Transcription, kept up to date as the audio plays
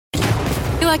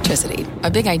Electricity,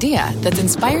 a big idea that's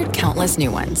inspired countless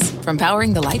new ones. From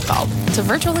powering the light bulb to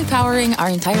virtually powering our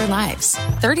entire lives.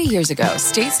 30 years ago,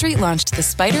 State Street launched the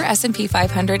SPDR S&P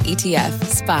 500 ETF,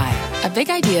 SPY. A big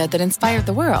idea that inspired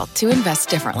the world to invest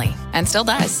differently. And still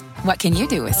does. What can you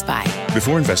do with SPY?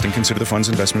 Before investing, consider the fund's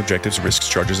investment objectives, risks,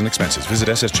 charges, and expenses. Visit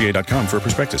ssga.com for a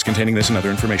prospectus containing this and other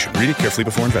information. Read it carefully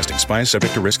before investing. SPY is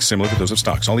subject to risks similar to those of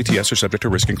stocks. All ETFs are subject to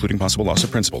risk, including possible loss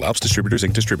of principal. Alps Distributors,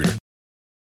 Inc. Distributor.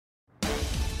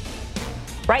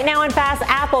 Right now in Fast,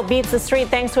 Apple beats the street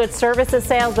thanks to its services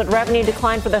sales, but revenue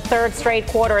declined for the third straight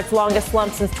quarter, its longest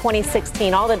slump since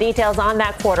 2016. All the details on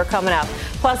that quarter coming up.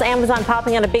 Plus, Amazon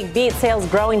popping on a big beat, sales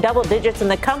growing double digits, and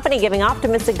the company giving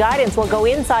optimistic guidance will go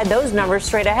inside those numbers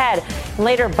straight ahead. And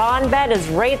later, bond bet as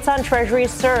rates on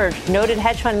treasuries surge. Noted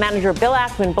hedge fund manager Bill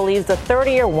Ackman believes the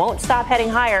 30-year won't stop heading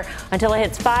higher until it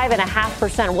hits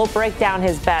 5.5%. We'll break down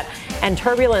his bet. And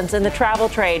turbulence in the travel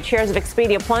trade. Shares of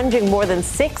Expedia plunging more than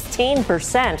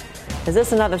 16%. Is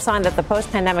this another sign that the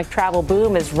post-pandemic travel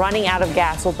boom is running out of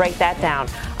gas? We'll break that down.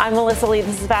 I'm Melissa Lee.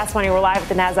 This is Fast Money. We're live at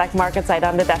the NASDAQ market site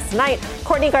on the desk tonight.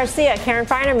 Courtney Garcia, Karen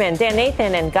Feinerman, Dan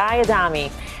Nathan, and Guy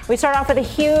Adami. We start off with a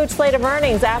huge slate of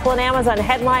earnings. Apple and Amazon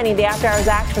headlining the after-hours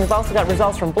action. We've also got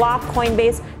results from Block,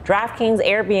 Coinbase, DraftKings,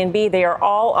 Airbnb. They are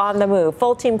all on the move.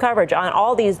 Full team coverage on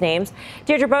all these names.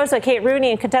 Deirdre Bosa, Kate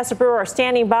Rooney, and Contessa Brewer are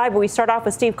standing by, but we start off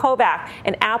with Steve Kovac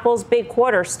and Apple's big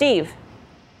quarter. Steve.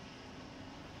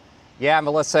 Yeah,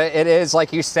 Melissa, it is,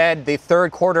 like you said, the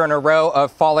third quarter in a row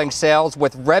of falling sales,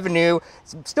 with revenue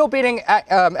still beating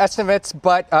estimates,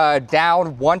 but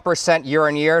down 1% year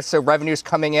on year. So revenue's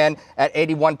coming in at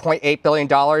 $81.8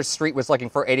 billion. Street was looking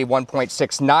for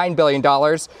 $81.69 billion.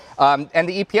 And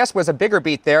the EPS was a bigger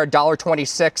beat there,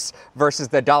 $1.26 versus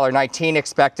the $1.19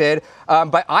 expected.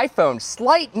 But iPhone,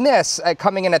 slight miss,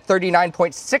 coming in at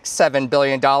 $39.67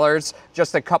 billion,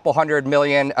 just a couple hundred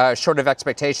million short of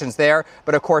expectations there.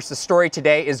 But of course, the story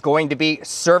today is going to be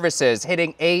services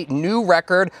hitting a new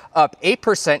record, up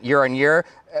 8% year on year.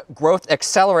 Growth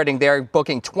accelerating there,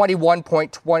 booking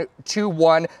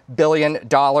 $21.21 billion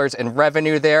in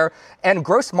revenue there. And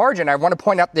gross margin, I want to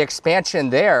point out the expansion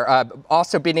there,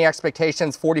 also beating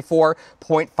expectations,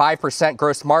 44.5%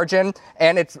 gross margin.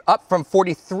 And it's up from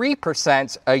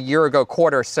 43% a year ago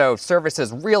quarter. So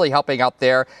services really helping out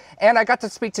there. And I got to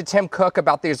speak to Tim Cook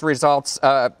about these results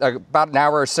about an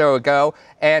hour or so ago,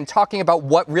 and talking about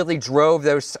what really drove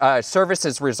those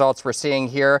services results we're seeing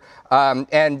here.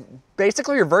 And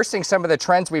basically reversing some of the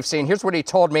trends we've seen. Here's what he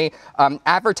told me.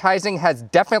 Advertising has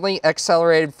definitely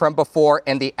accelerated from before,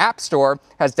 and the App Store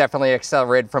has definitely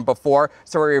accelerated from before.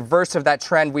 So a reverse of that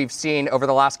trend we've seen over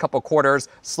the last couple quarters,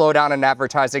 slow down in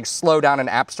advertising, slow down in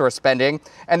App Store spending.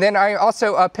 And then I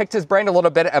also picked his brain a little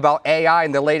bit about AI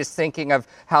and the latest thinking of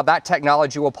how that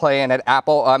technology will play in at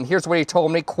Apple. Here's what he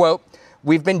told me, quote,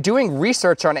 "We've been doing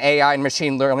research on AI and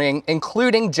machine learning,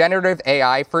 including generative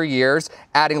AI, for years,"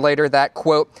 adding later that,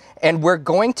 quote, "and we're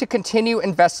going to continue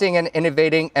investing and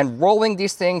innovating and rolling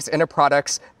these things into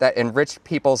products that enrich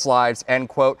people's lives," end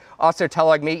quote. Also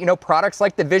telling me, products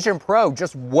like the Vision Pro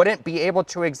just wouldn't be able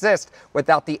to exist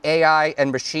without the AI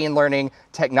and machine learning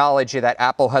technology that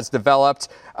Apple has developed.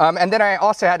 And then I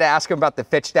also had to ask him about the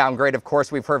Fitch downgrade. Of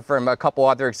course, we've heard from a couple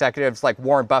other executives like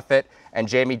Warren Buffett and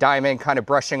Jamie Dimon kind of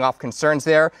brushing off concerns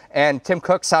there. And Tim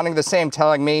Cook sounding the same,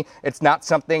 telling me it's not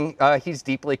something he's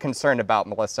deeply concerned about.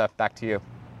 Melissa, back to you.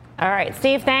 All right,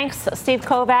 Steve, thanks. Steve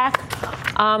Kovac.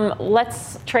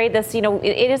 Let's trade this.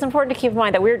 It is important to keep in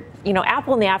mind that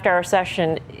Apple in the after-hour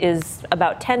session is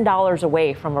about $10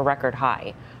 away from a record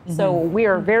high. Mm-hmm. So we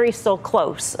are very still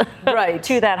close right.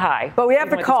 to that high. But we have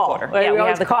the call. Right? We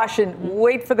always caution,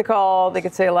 wait for the call. They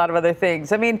could say a lot of other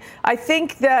things. I mean, I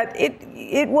think that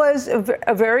it was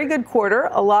a very good quarter,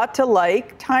 a lot to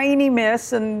like, tiny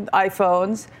miss in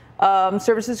iPhones.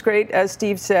 Services great, as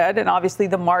Steve said, and obviously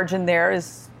the margin there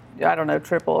is, I don't know,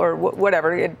 triple or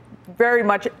whatever. It very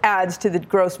much adds to the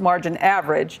gross margin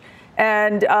average.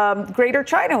 And Greater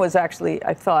China was actually,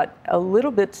 I thought, a little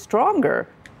bit stronger,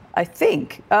 I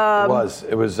think. It was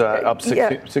up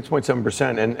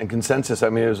 6.7%. And consensus, I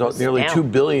mean, it was nearly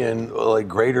 $2 billion, like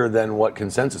greater than what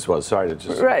consensus was. Sorry to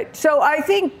just. Right. So I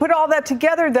think put all that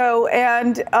together, though,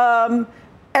 and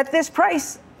at this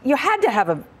price, you had to have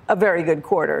a very good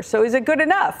quarter. So is it good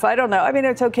enough? I don't know. I mean,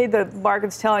 it's okay. The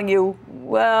market's telling you,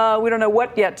 well, we don't know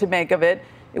what yet to make of it.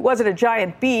 It wasn't a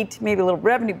giant beat, maybe a little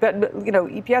revenue, but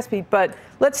EPS beat. But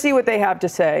let's see what they have to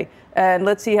say, and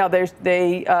let's see how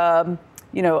they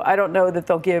I don't know that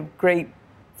they'll give great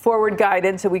forward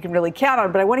guidance that we can really count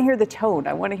on, but I want to hear the tone.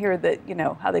 I want to hear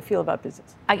how they feel about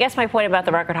business. I guess my point about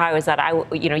the record high was that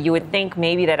you would think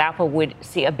maybe that Apple would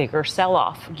see a bigger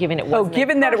sell-off, given it wasn't.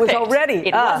 That it was already.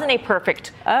 It wasn't a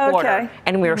perfect quarter,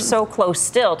 and we were so close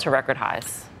still to record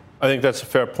highs. I think that's a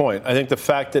fair point. I think the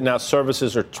fact that now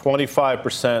services are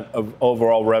 25% of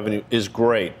overall revenue is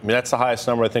great. I mean, that's the highest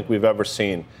number I think we've ever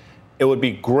seen. It would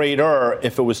be greater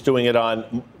if it was doing it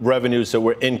on revenues that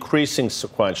were increasing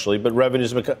sequentially, but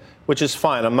revenues, which is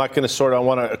fine. I'm not going to I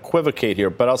want to equivocate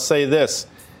here, but I'll say this.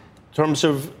 In terms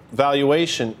of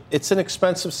valuation, it's an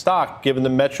expensive stock given the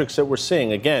metrics that we're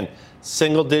seeing. Again,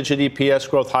 single-digit EPS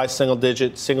growth, high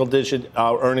single-digit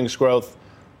earnings growth,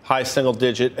 high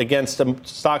single-digit against a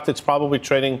stock that's probably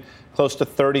trading close to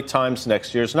 30 times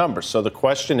next year's numbers. So the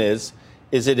question is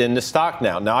it in the stock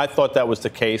now? Now, I thought that was the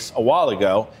case a while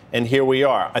ago, and here we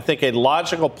are. I think a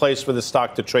logical place for the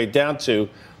stock to trade down to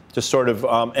sort of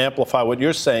amplify what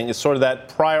you're saying, is sort of that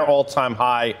prior all-time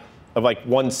high of like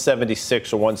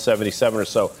 176 or 177 or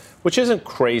so, which isn't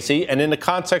crazy. And in the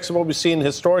context of what we've seen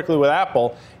historically with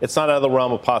Apple, it's not out of the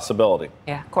realm of possibility.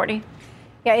 Yeah. Courtney?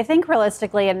 Yeah, I think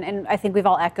realistically, and I think we've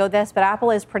all echoed this, but Apple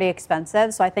is pretty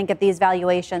expensive. So I think at these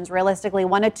valuations, realistically,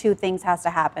 one of two things has to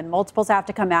happen. Multiples have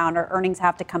to come down or earnings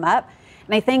have to come up.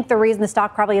 And I think the reason the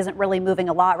stock probably isn't really moving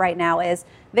a lot right now is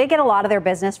they get a lot of their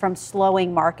business from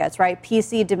slowing markets, right?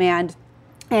 PC demand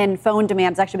and phone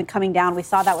demand has actually been coming down. We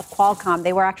saw that with Qualcomm.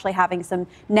 They were actually having some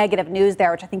negative news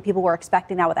there, which I think people were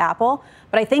expecting that with Apple.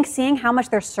 But I think seeing how much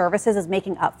their services is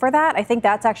making up for that, I think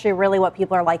that's actually really what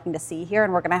people are liking to see here,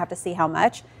 and we're going to have to see how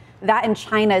much. That in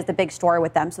China is the big story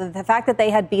with them. So the fact that they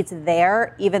had beats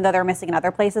there, even though they're missing in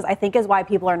other places, I think is why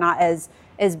people are not as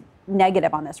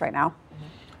negative on this right now.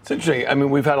 It's interesting. I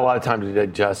mean, we've had a lot of time to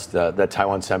digest that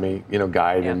Taiwan Semi,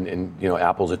 guide, yeah. and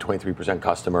Apple's a 23%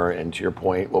 customer. And to your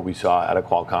point, what we saw out of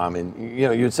Qualcomm, and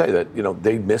you'd say that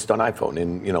they missed on iPhone,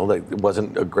 and it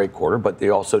wasn't a great quarter, but they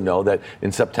also know that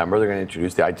in September they're going to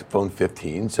introduce the iPhone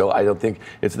 15. So I don't think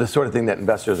it's the sort of thing that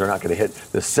investors are not going to hit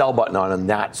the sell button on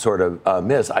that sort of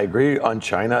miss. I agree on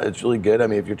China; it's really good. I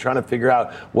mean, if you're trying to figure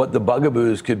out what the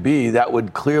bugaboos could be, that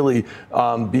would clearly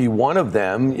be one of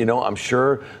them. I'm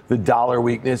sure the dollar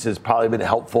weakness has probably been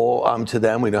helpful to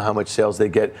them. We know how much sales they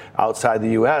get outside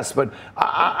the U.S., but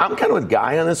I'm kind of with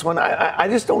Guy on this one. I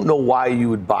just don't know why you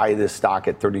would buy this stock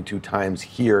at 32 times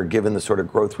here, given the sort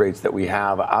of growth rates that we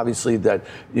have. Obviously, that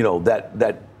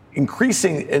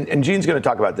increasing, and Gene's going to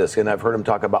talk about this, and I've heard him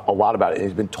talk about a lot about it, and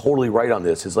he's been totally right on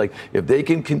this, is like, if they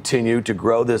can continue to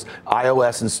grow this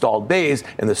iOS installed base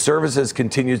and the services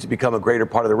continues to become a greater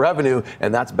part of the revenue,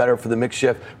 and that's better for the mix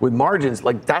shift with margins,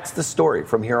 like, that's the story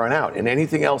from here on out. And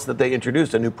anything else that they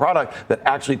introduced, a new product that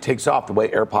actually takes off the way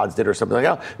AirPods did or something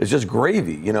like that, is just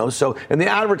gravy, So, and the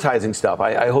advertising stuff,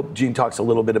 I hope Gene talks a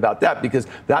little bit about that, because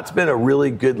that's been a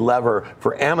really good lever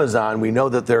for Amazon. We know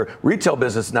that their retail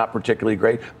business is not particularly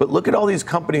great, but look at all these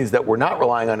companies that were not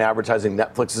relying on advertising.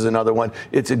 Netflix is another one.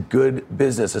 It's a good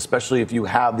business, especially if you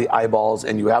have the eyeballs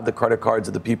and you have the credit cards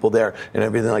of the people there and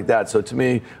everything like that. So to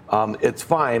me, it's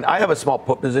fine. I have a small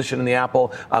put position in the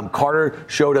Apple. Carter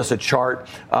showed us a chart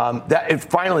that it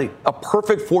finally, a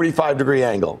perfect 45-degree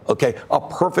angle, okay? A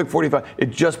perfect 45. It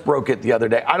just broke it the other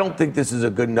day. I don't think this is a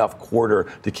good enough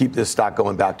quarter to keep this stock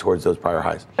going back towards those prior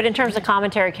highs. But in terms of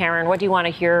commentary, Karen, what do you want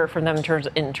to hear from them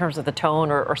in terms of the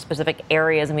tone or specific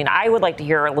areas? I mean, I would like to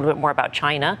hear a little bit more about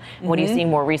China. Mm-hmm. What do you see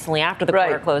more recently after the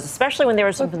quarter closed, especially when there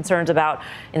were some concerns about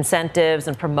incentives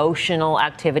and promotional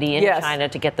activity in China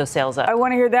to get those sales up? I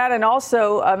want to hear that. And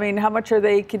also, I mean, how much are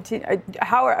they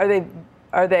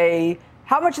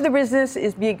how much of the business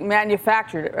is being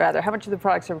manufactured, rather? How much of the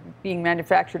products are being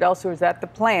manufactured elsewhere? Is that the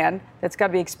plan? That's got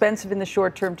to be expensive in the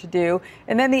short term to do.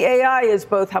 And then the AI is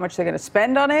both how much they're going to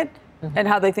spend on it and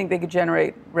how they think they could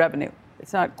generate revenue.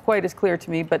 It's not quite as clear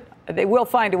to me, but they will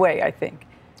find a way, I think.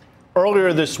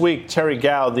 Earlier this week, Terry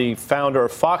Gou, the founder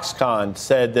of Foxconn,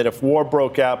 said that if war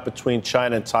broke out between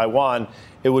China and Taiwan,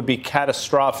 it would be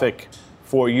catastrophic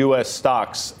for U.S.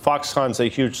 stocks. Foxconn's a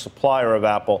huge supplier of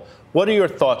Apple. What are your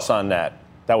thoughts on that?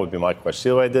 That would be my question. See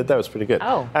the way I did? That was pretty good.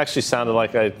 Oh. Actually sounded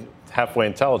like I halfway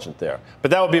intelligent there.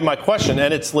 But that would be my question,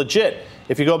 and it's legit.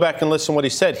 If you go back and listen to what he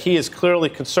said, he is clearly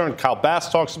concerned. Kyle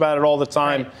Bass talks about it all the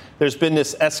time. Right. There's been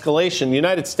this escalation. The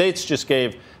United States just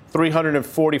gave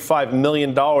 $345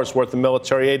 million worth of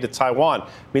military aid to Taiwan. I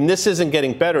mean, this isn't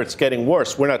getting better. It's getting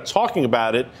worse. We're not talking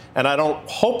about it, and I don't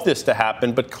hope this to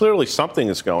happen, but clearly something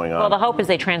is going on. Well, the hope is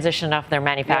they transition enough their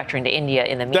manufacturing to India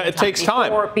in the meantime. It takes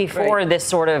time. Before this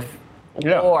sort of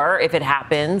war, if it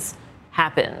happens.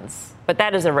 But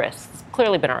that is a risk. It's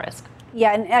clearly been a risk.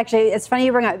 Yeah, and actually, it's funny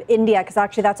you bring up India because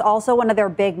actually that's also one of their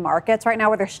big markets right now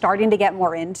where they're starting to get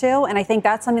more into. And I think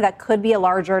that's something that could be a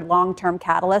larger long-term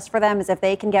catalyst for them is if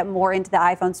they can get more into the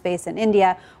iPhone space in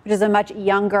India, which is a much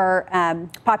younger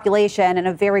population and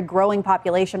a very growing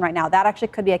population right now. That actually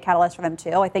could be a catalyst for them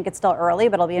too. I think it's still early,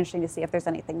 but it'll be interesting to see if there's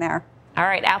anything there. All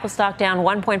right, Apple stock down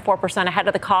 1.4% ahead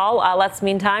of the call. Let's,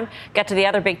 meantime, get to the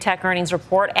other big tech earnings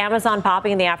report. Amazon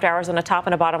popping in the after hours on a top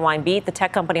and a bottom line beat. The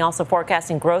tech company also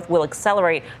forecasting growth will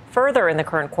accelerate further in the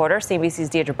current quarter. CNBC's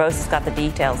Deirdre Bosa's got the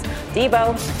details.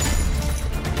 Debo.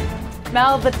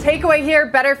 Mel, the takeaway here,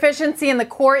 better efficiency in the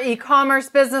core e-commerce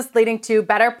business leading to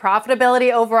better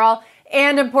profitability overall.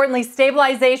 And importantly,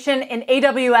 stabilization in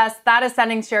AWS, that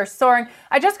ascending share soaring.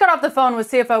 I just got off the phone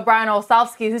with CFO Brian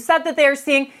Olsavsky, who said that they are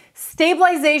seeing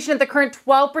stabilization at the current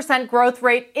 12% growth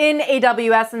rate in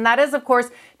AWS. And that is, of course,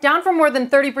 down from more than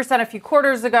 30% a few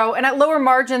quarters ago and at lower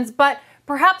margins, but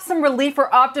perhaps some relief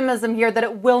or optimism here that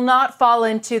it will not fall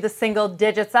into the single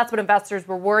digits. That's what investors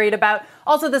were worried about.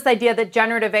 Also, this idea that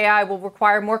generative AI will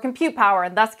require more compute power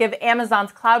and thus give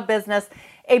Amazon's cloud business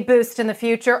a boost in the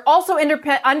future. Also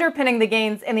underpinning the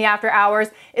gains in the after hours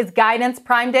is guidance.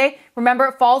 Prime Day, remember,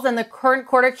 it falls in the current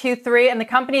quarter Q3, and the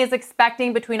company is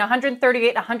expecting between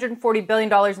 $138 and $140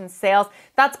 billion in sales.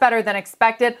 That's better than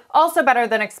expected. Also better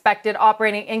than expected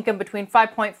operating income between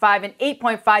 5.5 and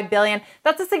 8.5 billion.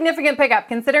 That's a significant pickup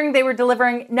considering they were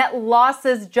delivering net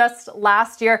losses just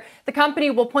last year. The company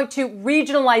will point to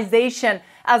regionalization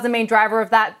as the main driver of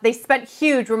that. They spent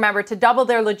huge, remember, to double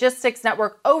their logistics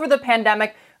network over the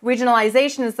pandemic.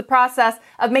 Regionalization is the process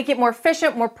of making it more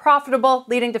efficient, more profitable,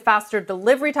 leading to faster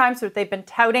delivery times, which they've been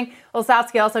touting.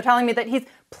 Olsavsky also telling me that he's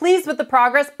pleased with the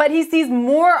progress, but he sees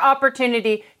more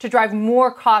opportunity to drive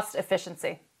more cost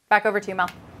efficiency. Back over to you, Mel.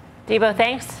 Debo,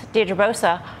 thanks. Deirdre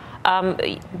Bosa.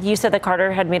 You said that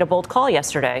Carter had made a bold call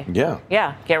yesterday. Yeah.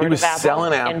 Yeah. Get rid of Apple,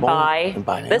 selling Apple and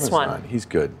buy this Amazon. one. He's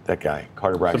good. That guy,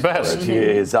 Carter Braxton. The best. He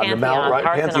is on the mount,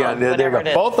 right? Pantheon. There you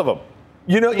go. Both of them.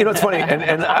 You know, it's funny,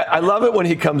 and I love it when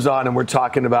he comes on and we're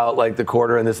talking about like the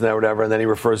quarter and this and that, whatever, and then he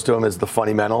refers to them as the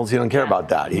fundamentals. He don't care about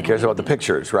that. He cares about the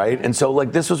pictures, right? And so,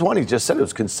 like, this was one he just said it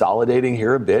was consolidating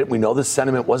here a bit. We know the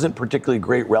sentiment wasn't particularly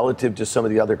great relative to some of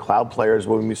the other cloud players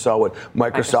when we saw what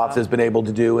Microsoft has been able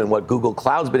to do and what Google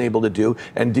Cloud's been able to do.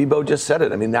 And Debo just said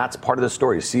it. I mean, that's part of the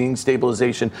story. Seeing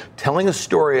stabilization, telling a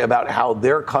story about how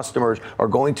their customers are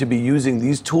going to be using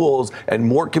these tools and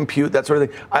more compute, that sort of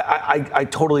thing. I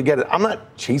totally get it. I'm not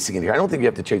chasing it here. I don't think you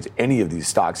have to chase any of these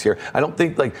stocks here. I don't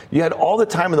think, like, you had all the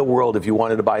time in the world if you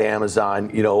wanted to buy Amazon,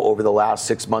 over the last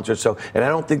 6 months or so. And I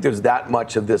don't think there's that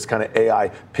much of this kind of AI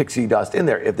pixie dust in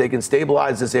there. If they can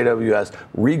stabilize this AWS,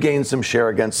 regain some share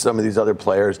against some of these other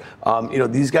players,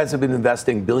 these guys have been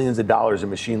investing billions of dollars in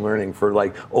machine learning for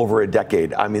like over a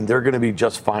decade. I mean, they're going to be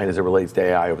just fine as it relates to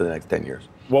AI over the next 10 years.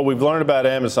 What we've learned about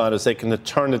Amazon is they can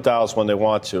turn the dials when they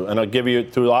want to. And I'll give you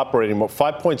through operating,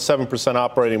 5.7%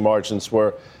 operating margins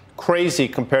were crazy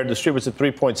compared to the street was at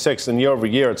 3.6, and year over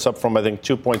year it's up from, I think,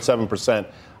 2.7%.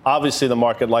 Obviously, the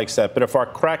market likes that. But if our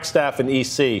crack staff in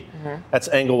EC, that's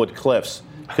Englewood Cliffs,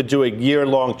 could do a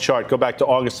year-long chart, go back to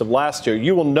August of last year,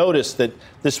 you will notice that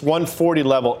this 140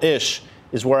 level-ish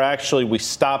is where actually we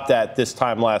stopped at this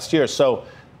time last year. So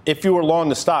if you were long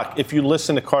the stock, if you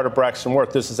listen to Carter Braxton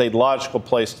Worth, this is a logical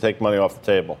place to take money off the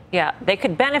table. Yeah, they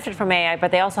could benefit from AI,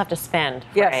 but they also have to spend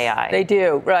for AI. Yes, they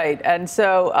do, right. And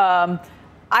so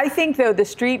I think, though, the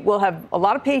street will have a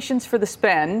lot of patience for the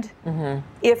spend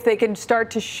if they can start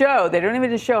to show. They don't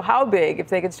even show how big, if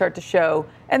they can start to show.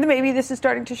 And then maybe this is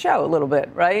starting to show a little bit,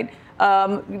 right?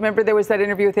 Remember there was that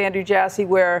interview with Andrew Jassy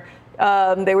where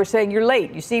they were saying, you're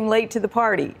late. You seem late to the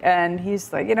party. And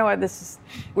he's like, you know what,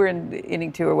 we're in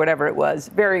inning 2 or whatever it was,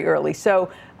 very early.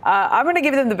 So I'm going to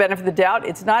give them the benefit of the doubt.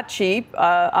 It's not cheap.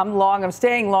 I'm long. I'm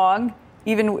staying long.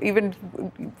 Even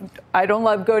I don't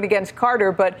love going against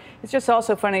Carter, but it's just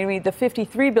also funny to me. The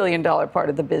 $53 billion part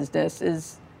of the business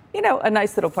is, a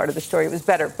nice little part of the story. It was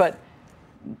better, but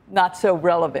not so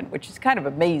relevant, which is kind of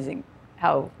amazing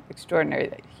how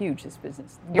extraordinary, huge this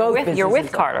business. You're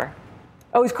with Carter.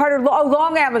 Oh, is Carter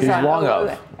long Amazon? He's long of.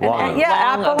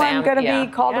 Apple, I'm going to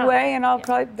be called away, and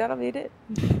that'll be it.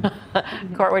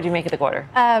 Court, what did you make of the quarter?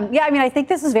 I think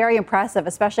this is very impressive,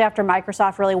 especially after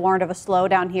Microsoft really warned of a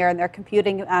slowdown here in their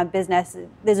computing business.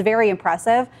 This is very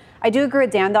impressive. I do agree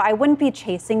with Dan, though. I wouldn't be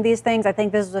chasing these things. I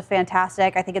think this is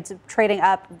fantastic. I think it's trading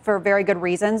up for very good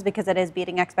reasons because it is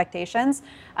beating expectations.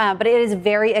 But it is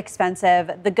very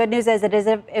expensive. The good news is it is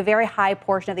a very high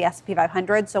portion of the S&P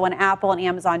 500. So when Apple and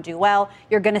Amazon do well,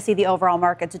 you're going to see the overall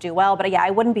markets do well. But yeah, I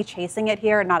wouldn't be chasing it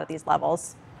here, not at these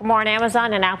levels. For more on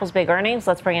Amazon and Apple's big earnings,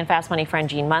 let's bring in Fast Money friend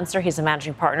Gene Munster. He's a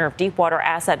managing partner of Deepwater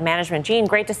Asset Management. Gene,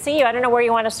 great to see you. I don't know where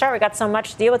you want to start. We got so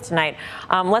much to deal with tonight.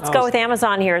 Let's go with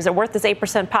Amazon here. Is it worth this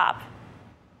 8% pop?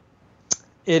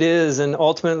 It is, and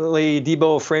ultimately,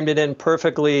 Debo framed it in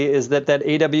perfectly, is that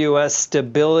AWS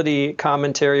stability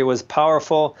commentary was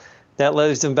powerful. That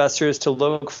leads investors to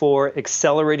look for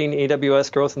accelerating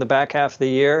AWS growth in the back half of the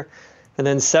year. And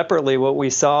then separately, what we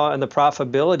saw in the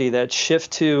profitability, that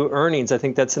shift to earnings, I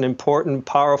think that's an important,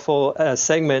 powerful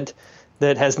segment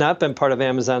that has not been part of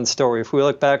Amazon's story. If we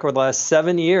look back over the last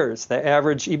 7 years, the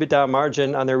average EBITDA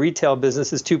margin on their retail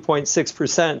business is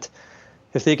 2.6%.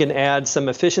 If they can add some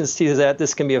efficiency to that,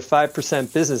 this can be a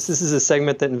 5% business. This is a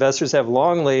segment that investors have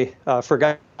longly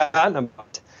forgotten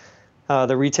about,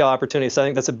 the retail opportunity. So I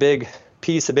think that's a big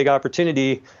piece, a big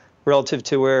opportunity relative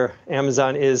to where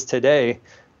Amazon is today.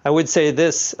 I would say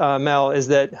this, Mel, is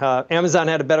that Amazon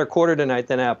had a better quarter tonight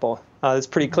than Apple. It's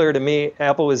pretty clear to me.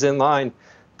 Apple was in line.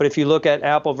 But if you look at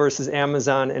Apple versus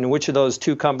Amazon and which of those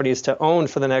two companies to own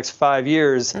for the next 5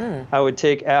 years, I would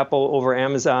take Apple over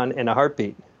Amazon in a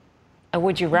heartbeat.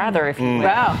 Would you rather, if you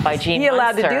by Gene Is he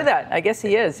allowed Munster? to do that? I guess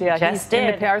he is. Yeah, Just he's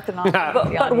in the Parthenon.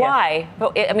 But why?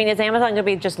 But, I mean, is Amazon going to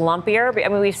be just lumpier? I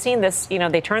mean, we've seen this,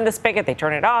 they turn the spigot, they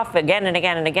turn it off again and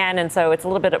again and again. And so it's a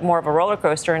little bit more of a roller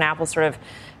coaster, and Apple's sort of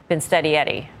been steady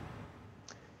Eddie.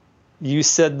 You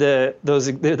said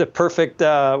the perfect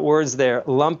words there.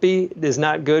 Lumpy is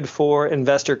not good for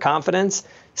investor confidence.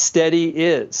 Steady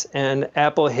is. And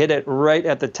Apple hit it right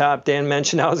at the top. Dan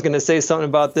mentioned I was going to say something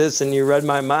about this, and you read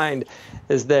my mind,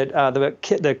 is that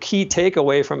the key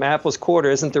takeaway from Apple's quarter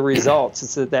isn't the results.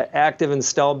 It's that the active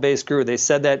installed base grew. They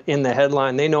said that in the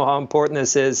headline. They know how important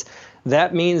this is.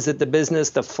 That means that the business,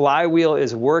 the flywheel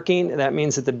is working. That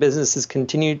means that the business has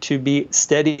continued to be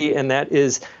steady, and that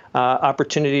is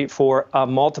opportunity for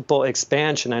multiple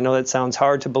expansion. I know that sounds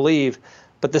hard to believe,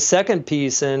 but the second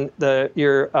piece, and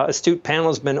your astute panel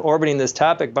has been orbiting this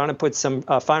topic, but I want to put some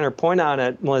finer point on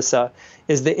it, Melissa,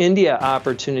 is the India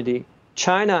opportunity.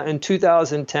 China in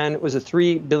 2010 was a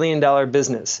 $3 billion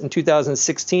business. In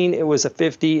 2016, it was a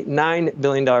 $59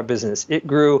 billion business. It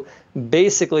grew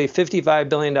basically $55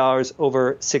 billion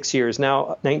over 6 years,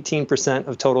 now 19%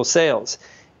 of total sales.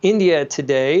 India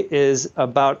today is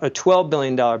about a $12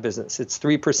 billion business. It's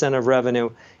 3% of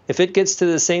revenue. If it gets to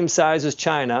the same size as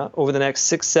China over the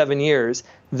next 6-7 years,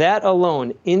 that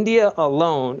alone, India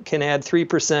alone, can add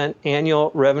 3%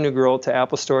 annual revenue growth to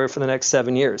Apple Store for the next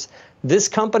 7 years. This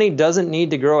company doesn't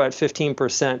need to grow at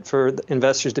 15% for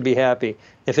investors to be happy.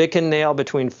 If it can nail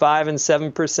between 5 and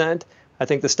 7%, I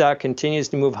think the stock continues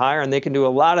to move higher, and they can do a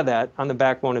lot of that on the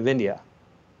backbone of India.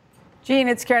 Gene,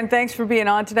 it's Karen. Thanks for being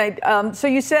on tonight. So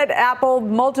you said Apple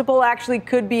multiple actually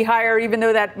could be higher, even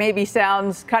though that maybe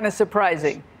sounds kind of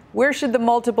surprising. Where should the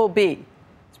multiple be?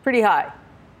 It's pretty high.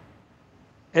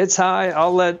 It's high.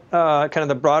 I'll let kind of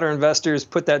the broader investors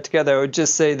put that together. I would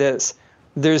just say this.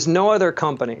 There's no other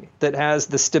company that has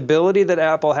the stability that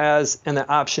Apple has and the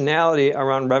optionality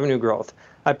around revenue growth.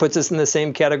 I put this in the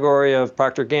same category of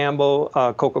Procter & Gamble,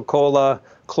 Coca-Cola,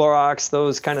 Clorox,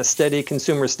 those kind of steady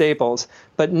consumer staples.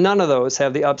 But none of those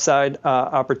have the upside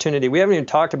opportunity. We haven't even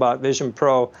talked about Vision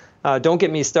Pro. Don't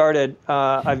get me started.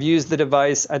 I've used the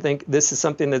device. I think this is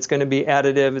something that's going to be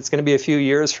additive. It's going to be a few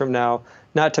years from now,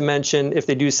 not to mention if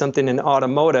they do something in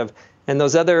automotive. And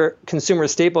those other consumer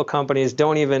staple companies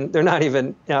they're not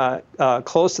even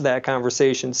close to that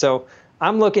conversation. So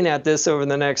I'm looking at this over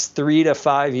the next 3 to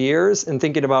 5 years and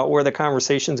thinking about where the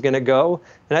conversation is going to go.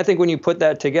 And I think when you put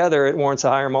that together, it warrants a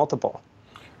higher multiple.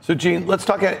 So, Gene, let's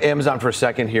talk about Amazon for a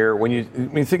second here. When you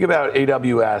think about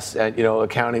AWS and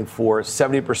accounting for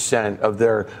 70% of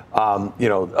their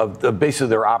of basically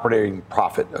their operating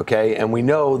profit, okay, and we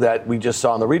know that we just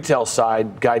saw on the retail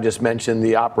side, Guy just mentioned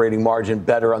the operating margin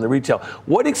better on the retail.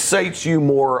 What excites you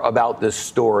more about this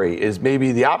story? Is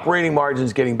maybe the operating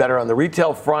margins getting better on the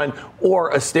retail front, or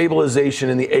a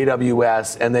stabilization in the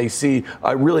AWS, and they see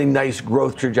a really nice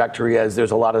growth trajectory as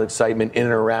there's a lot of excitement in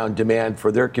and around demand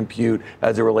for their compute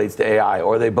as it relates to AI,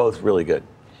 or are they both really good?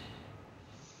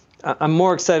 I'm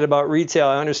more excited about retail.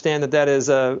 I understand that is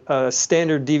a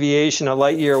standard deviation, a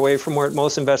light year away from what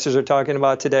most investors are talking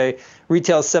about today.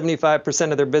 Retail is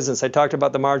 75% of their business. I talked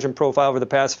about the margin profile over the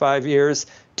past 5 years,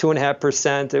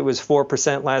 2.5%. It was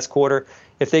 4% last quarter.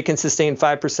 If they can sustain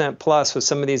 5% plus with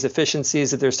some of these efficiencies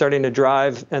that they're starting to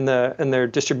drive in their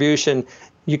distribution,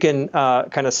 you can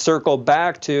kind of circle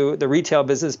back to the retail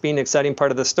business being an exciting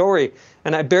part of the story.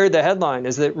 And I buried the headline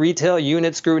is that retail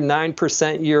units grew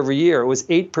 9% year over year. It was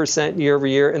 8% year over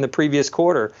year in the previous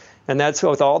quarter. And that's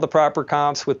with all the proper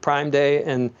comps with Prime Day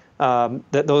and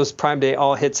that those Prime Day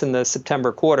all hits in the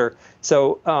September quarter.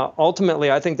 So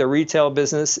ultimately, I think the retail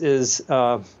business is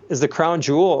the crown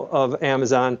jewel of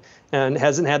Amazon and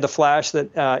hasn't had the flash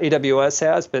that AWS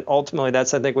has. But ultimately,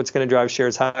 that's, I think, what's going to drive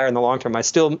shares higher in the long term. I'm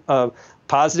still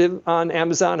positive on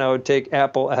Amazon. I would take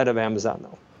Apple ahead of Amazon,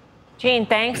 though. Gene,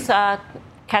 thanks.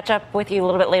 Catch up with you a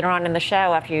little bit later on in the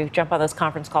show after you jump on those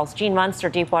conference calls. Gene Munster,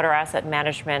 Deepwater Asset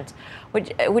Management.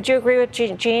 Would you agree with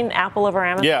Gene, Apple over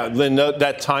Amazon? Yeah, Lynn,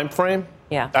 that time frame?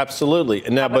 Yeah, absolutely.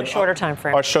 And now, but a shorter time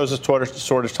frame. Our show's a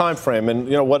shorter time frame, and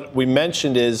what we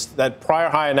mentioned is that prior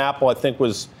high in Apple, I think,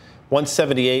 was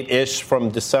 178-ish from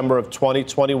December of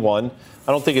 2021.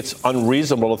 I don't think it's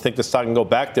unreasonable to think the stock can go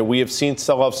back there. We have seen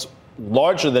sell-offs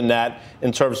larger than that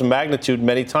in terms of magnitude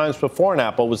many times before in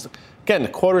Apple. Again, the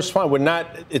quarter's fine.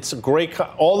 It's a great.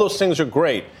 All those things are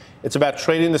great. It's about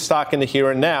trading the stock in the here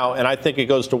and now, and I think it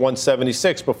goes to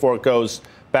 176 before it goes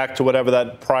back to whatever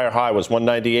that prior high was,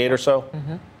 198 or so.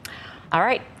 Mm-hmm. All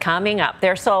right, coming up,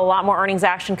 there's still a lot more earnings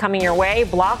action coming your way.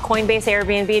 Block, Coinbase,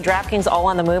 Airbnb, DraftKings, all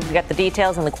on the move. We got the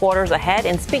details and the quarters ahead.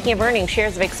 And speaking of earnings,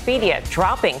 shares of Expedia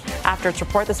dropping after its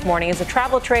report this morning as the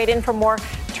travel trade in for more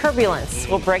turbulence.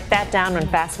 We'll break that down when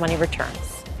Fast Money returns.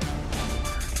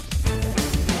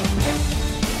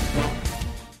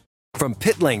 From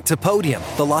pit lane to podium,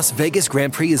 the Las Vegas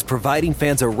Grand Prix is providing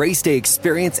fans a race day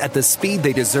experience at the speed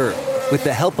they deserve. With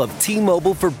the help of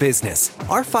T-Mobile for Business,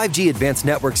 our 5G advanced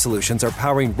network solutions are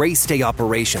powering race day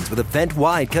operations with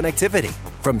event-wide connectivity.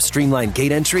 From streamlined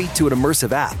gate entry to an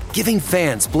immersive app, giving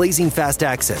fans blazing fast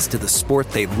access to the sport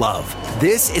they love.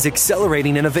 This is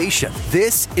accelerating innovation.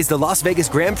 This is the Las Vegas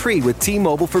Grand Prix with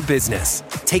T-Mobile for Business.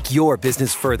 Take your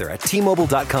business further at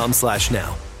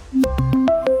T-Mobile.com/now.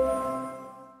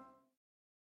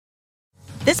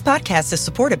 This podcast is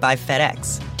supported by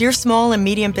FedEx. Dear small and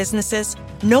medium businesses,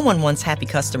 no one wants happy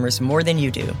customers more than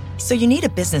you do. So you need a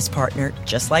business partner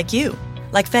just like you.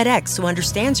 Like FedEx, who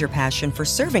understands your passion for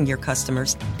serving your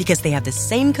customers because they have the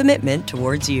same commitment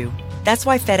towards you. That's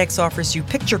why FedEx offers you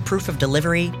picture proof of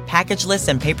delivery, packageless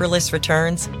and paperless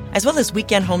returns, as well as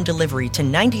weekend home delivery to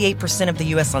 98% of the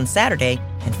U.S. on Saturday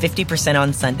and 50%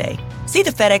 on Sunday. See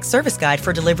the FedEx service guide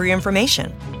for delivery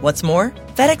information. What's more,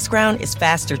 FedEx Ground is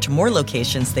faster to more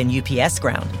locations than UPS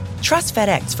Ground. Trust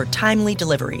FedEx for timely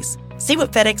deliveries. See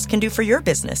what FedEx can do for your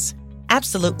business.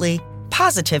 Absolutely,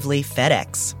 positively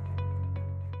FedEx.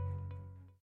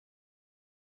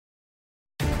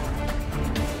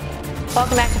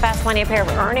 Welcome back to Fast Money. A pair of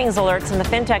earnings alerts in the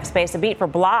fintech space. A beat for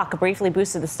Block briefly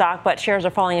boosted the stock, but shares are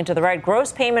falling into the red.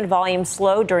 Gross payment volume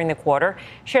slowed during the quarter.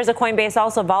 Shares of Coinbase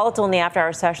also volatile in the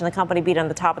after-hours session. The company beat on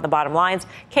the top and the bottom lines.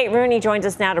 Kate Rooney joins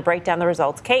us now to break down the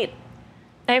results. Kate.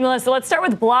 Hey, Melissa. Let's start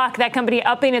with Block. That company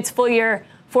upping its full-year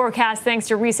forecast thanks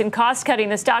to recent cost-cutting.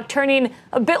 The stock turning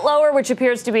a bit lower, which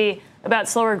appears to be about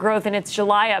slower growth in its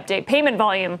July update. Payment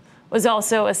volume was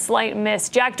also a slight miss.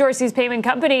 Jack Dorsey's payment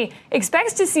company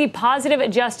expects to see positive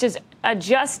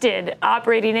adjusted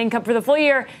operating income for the full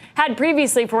year, had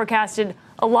previously forecasted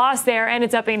a loss there, and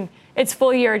it's upping its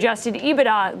full-year adjusted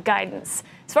EBITDA guidance.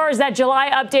 As far as that July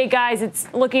update, guys, it's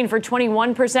looking for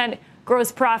 21%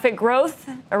 gross profit growth,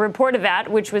 a report of that,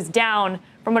 which was down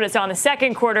from what it saw in the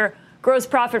second quarter. Gross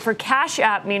profit for Cash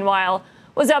App, meanwhile,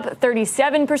 was up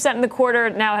 37% in the quarter.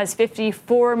 It now has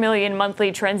 54 million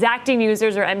monthly transacting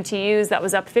users, or MTUs. That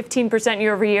was up 15%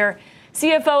 year over year.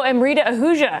 CFO Amrita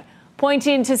Ahuja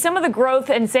pointing to some of the growth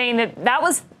and saying that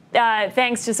was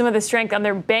thanks to some of the strength on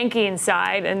their banking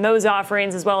side and those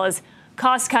offerings, as well as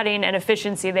cost cutting and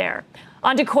efficiency there.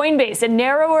 On to Coinbase, a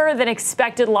narrower than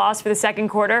expected loss for the second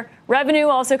quarter. Revenue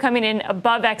also coming in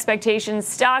above expectations.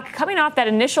 Stock coming off that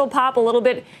initial pop a little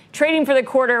bit. Trading for the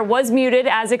quarter was muted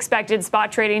as expected.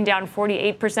 Spot trading down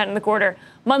 48% in the quarter.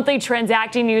 Monthly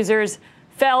transacting users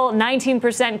fell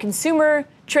 19%. Consumer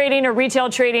trading or retail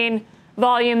trading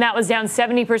volume, that was down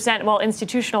 70%, while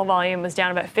institutional volume was down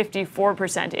about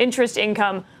 54%. Interest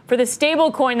income for the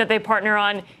stable coin that they partner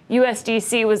on,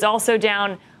 USDC, was also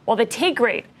down, while the take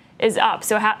rate is up,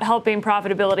 so helping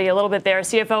profitability a little bit there.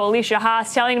 CFO Alicia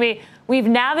Haas telling me we've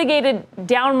navigated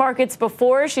down markets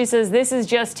before. She says this is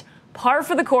just par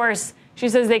for the course. She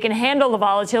says they can handle the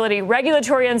volatility.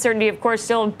 Regulatory uncertainty, of course,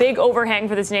 still a big overhang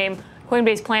for this name.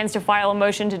 Coinbase plans to file a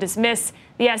motion to dismiss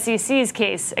the SEC's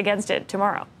case against it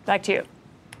tomorrow. Back to you.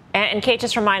 And Kate,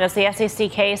 just remind us, the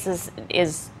SEC case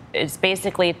is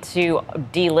basically to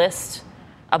delist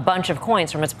a bunch of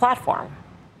coins from its platform.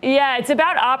 Yeah, it's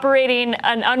about operating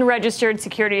an unregistered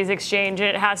securities exchange.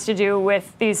 It has to do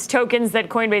with these tokens that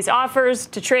Coinbase offers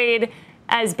to trade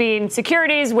as being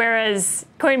securities, whereas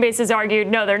Coinbase has argued,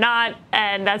 no, they're not.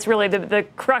 And that's really the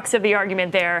crux of the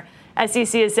argument there.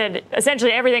 SEC has said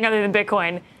essentially everything other than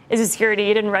Bitcoin is a security.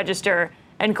 You didn't register.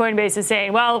 And Coinbase is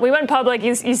saying, well, we went public.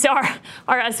 You saw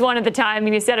our S1 at the time,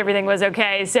 and you said everything was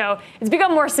OK. So it's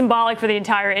become more symbolic for the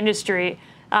entire industry.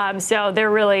 So they're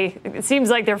really, it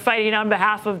seems like they're fighting on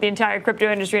behalf of the entire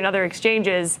crypto industry and other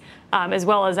exchanges, as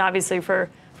well as obviously for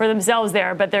themselves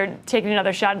there. But they're taking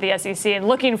another shot at the SEC and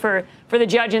looking for the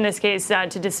judge in this case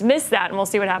to dismiss that. And we'll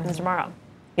see what happens tomorrow.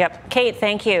 Yep. Kate,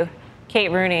 thank you.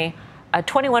 Kate Rooney,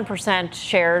 21%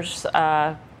 shares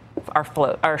are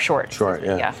short. Short,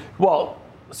 yeah. Well,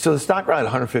 so the stock ran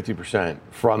 150%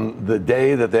 from the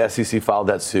day that the SEC filed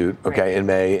that suit, in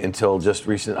May until just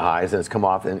recent highs, and it's come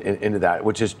off into that,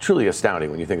 which is truly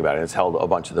astounding when you think about it. It's held a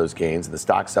bunch of those gains, and the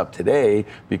stock's up today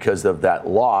because of that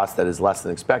loss that is less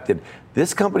than expected.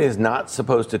 This company is not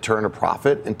supposed to turn a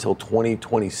profit until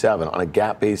 2027 on a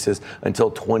GAAP basis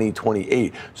until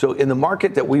 2028. So in the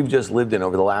market that we've just lived in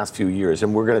over the last few years,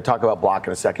 and we're going to talk about Block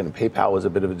in a second, and PayPal was a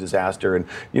bit of a disaster, and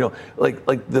like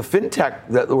the fintech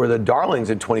that were the darlings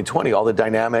in 2020, all the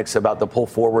dynamics about the pull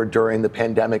forward during the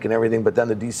pandemic and everything, but then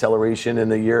the deceleration in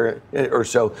the year or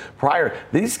so prior,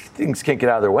 these things can't get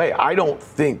out of their way. I don't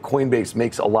think Coinbase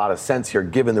makes a lot of sense here,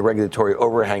 given the regulatory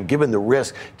overhang, given the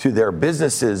risk to their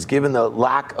businesses, given the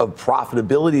lack of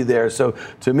profitability there. So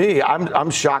to me, I'm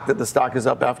shocked that the stock is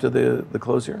up after the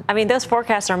close here. I mean, those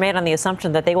forecasts are made on the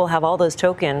assumption that they will have all those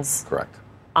tokens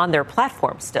on their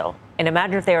platform still. And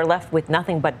imagine if they are left with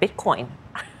nothing but Bitcoin.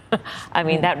 I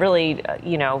mean, that really,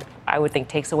 I would think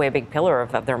takes away a big pillar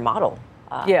of their model.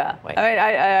 I mean,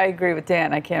 I agree with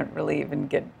Dan. I can't really even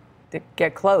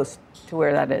get close to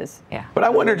where that is. Yeah. But I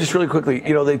wonder just really quickly,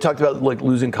 they talked about like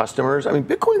losing customers. I mean,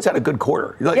 Bitcoin's had a good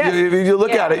quarter. If you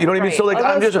look at it, you know what I mean? So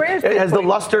it has the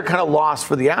luster kind of lost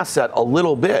for the asset a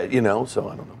little bit, so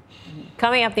I don't know.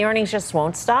 Coming up, the earnings just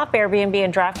won't stop. Airbnb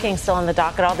and DraftKings still on the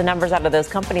docket. All the numbers out of those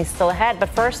companies still ahead. But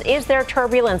first, is there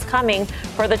turbulence coming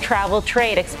for the travel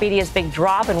trade? Expedia's big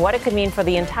drop and what it could mean for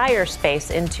the entire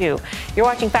space in two. You're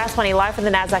watching Fast Money live from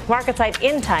the NASDAQ market site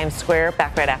in Times Square.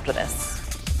 Back right after this.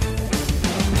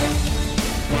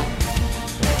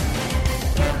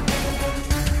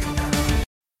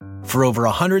 For over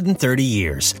 130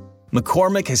 years,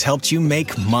 McCormick has helped you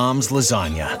make mom's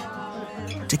lasagna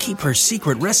to keep her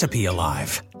secret recipe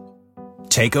alive.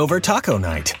 Take over taco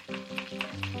night,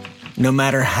 no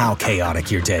matter how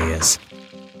chaotic your day is.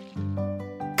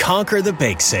 Conquer the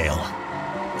bake sale,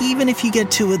 even if you get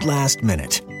to it last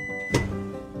minute.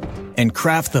 And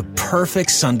craft the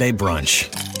perfect Sunday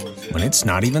brunch when it's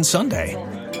not even Sunday.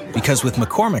 Because with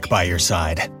McCormick by your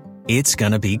side, it's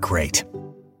gonna be great.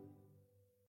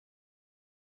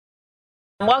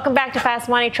 Welcome back to Fast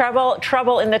Money.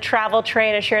 Trouble in the travel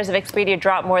trade as shares of Expedia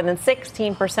dropped more than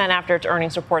 16% after its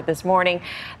earnings report this morning.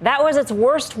 That was its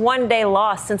worst one-day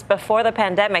loss since before the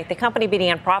pandemic. The company beating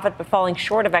on profit but falling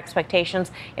short of expectations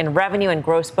in revenue and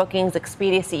gross bookings.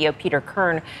 Expedia CEO Peter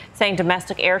Kern saying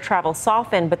domestic air travel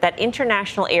softened, but that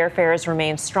international airfares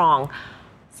remain strong.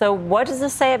 So what does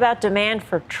this say about demand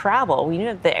for travel? We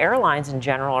know that the airlines in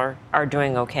general are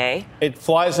doing okay. It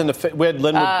flies in the we had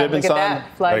Linwood Bibbins on.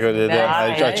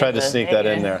 I tried to sneak that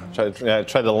in there. I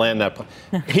tried to land that.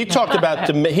 He talked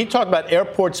about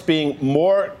airports being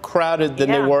more crowded than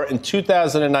they were in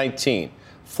 2019.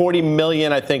 40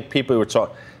 million, I think, people were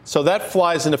talking. So that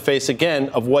flies in the face again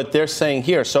of what they're saying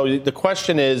here. So the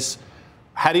question is,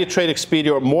 how do you trade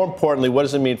Expedia? Or more importantly, what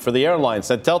does it mean for the airlines?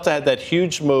 Now, Delta had that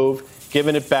huge move,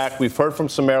 giving it back. We've heard from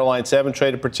some airlines they haven't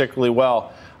traded particularly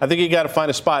well. I think you got to find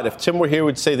a spot. If Tim were here,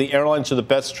 we'd say the airlines are the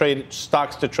best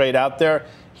stocks to trade out there.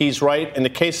 He's right. In the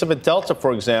case of a Delta,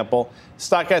 for example,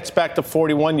 stock gets back to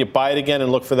 41. You buy it again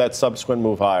and look for that subsequent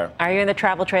move higher. Are you in the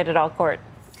travel trade at all, Court?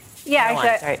 Yeah,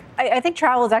 actually, I think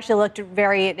travel has actually looked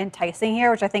very enticing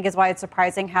here, which I think is why it's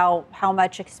surprising how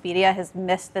much Expedia has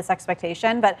missed this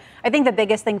expectation. But I think the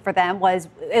biggest thing for them was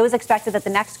it was expected that the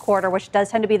next quarter, which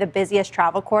does tend to be the busiest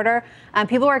travel quarter,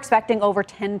 people were expecting over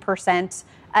 10%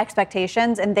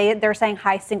 expectations, and they're saying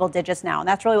high single digits now. And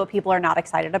that's really what people are not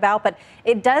excited about. But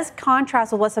it does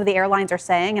contrast with what some of the airlines are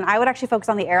saying. And I would actually focus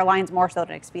on the airlines more so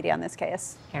than Expedia in this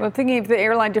case. Well, I'm thinking if the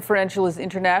airline differential is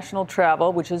international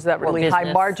travel, which is that really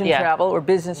high margin travel or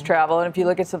business travel. And if you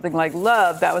look at something like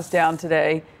Love, that was down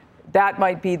today. That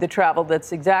might be the travel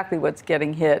that's exactly what's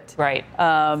getting hit. Right.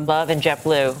 Love and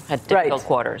JetBlue had difficult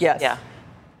quarters. Yes. Yeah.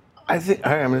 I'm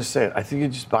going to say it. I think you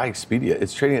just buy Expedia.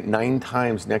 It's trading at 9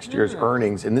 times next year's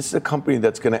earnings. And this is a company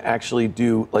that's going to actually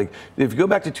do, like, if you go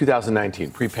back to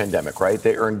 2019, pre-pandemic, right?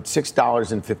 They earned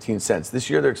 $6.15. This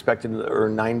year, they're expected to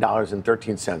earn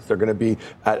 $9.13. They're going to be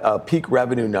at a peak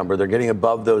revenue number. They're getting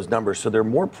above those numbers. So they're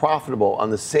more profitable on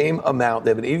the same amount.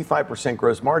 They have an 85%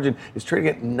 gross margin. It's trading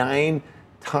at 9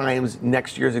 times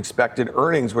next year's expected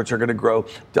earnings, which are going to grow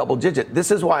double digit.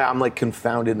 This is why I'm like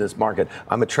confounded in this market.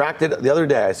 I'm attracted. The other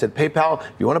day I said, PayPal,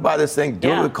 if you want to buy this thing,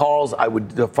 do it with calls. I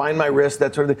would define my risk,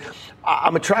 that sort of thing.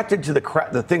 I'm attracted to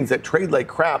the things that trade like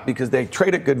crap because they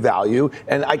trade at good value.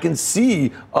 And I can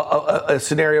see a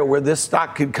scenario where this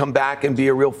stock could come back and be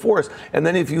a real force. And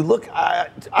then if you look, I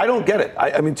don't get it.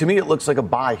 I mean, to me, it looks like a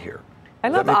buy here. I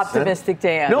love optimistic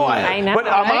Dan. No, I know. But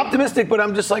I'm optimistic, but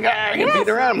I'm just like, I get beat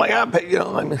around.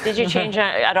 I'm like, Did you change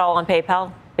at all on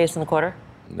PayPal based on the quarter?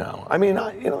 No. I mean,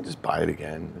 just buy it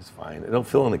again. It's fine. It'll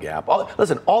fill in the gap.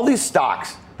 Listen, all these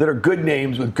stocks that are good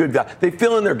names with good value, they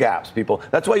fill in their gaps, people.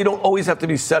 That's why you don't always have to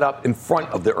be set up in front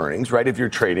of the earnings, right? If you're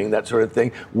trading, that sort of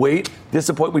thing. Wait,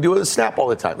 disappoint. We do it with Snap all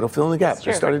the time. It'll fill in the gaps.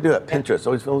 We started to do that. Pinterest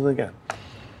always fills in the gap.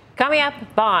 Coming up,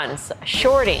 bonds,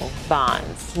 shorting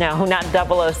bonds. No, not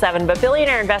 007, but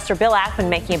billionaire investor Bill Ackman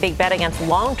making a big bet against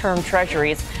long-term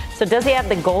treasuries. So does he have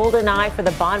the golden eye for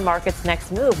the bond market's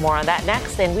next move? More on that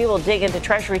next, and we will dig into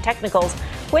treasury technicals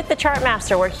with the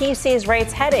Chartmaster, where he sees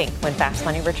rates heading when Fast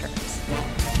Money returns.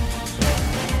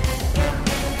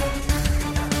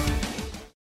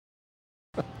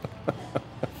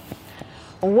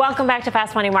 Welcome back to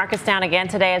Fast Money. Markets down again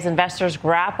today as investors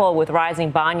grapple with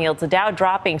rising bond yields. The Dow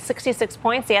dropping 66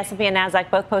 points. The S&P and Nasdaq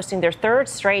both posting their third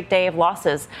straight day of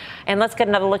losses. And let's get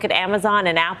another look at Amazon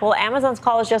and Apple. Amazon's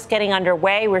call is just getting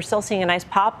underway. We're still seeing a nice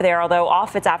pop there, although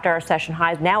off its after-hour session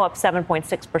highs, now up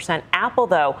 7.6%. Apple,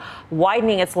 though,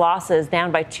 widening its losses,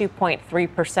 down by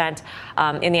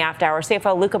 2.3% in the after-hour.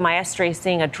 CFO Luca Maestri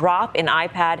seeing a drop in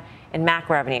iPad and Mac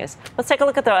revenues. Let's take a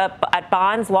look at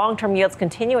bonds. Long-term yields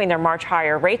continuing their march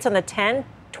higher. Rates on the 10,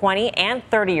 20, and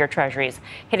 30-year treasuries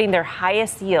hitting their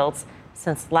highest yields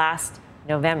since last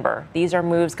November. These are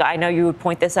moves, I know you would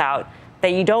point this out,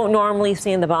 that you don't normally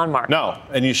see in the bond market. No,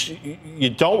 and you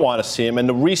don't want to see them. And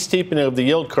the re-steepening of the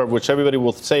yield curve, which everybody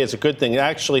will say is a good thing,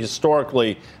 actually,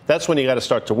 historically, that's when you got to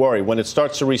start to worry. When it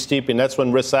starts to re-steepen, that's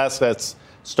when risk assets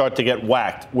start to get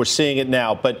whacked. We're seeing it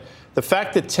now. But the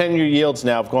fact that 10-year yields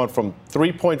now have gone from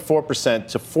 3.4%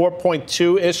 to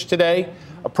 4.2-ish today,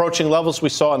 approaching levels we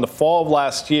saw in the fall of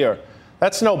last year,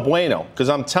 that's no bueno. Because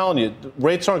I'm telling you,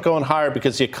 rates aren't going higher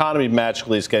because the economy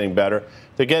magically is getting better.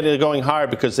 They're going higher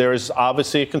because there is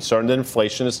obviously a concern that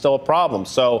inflation is still a problem.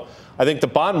 So I think the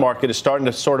bond market is starting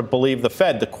to sort of believe the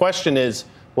Fed. The question is,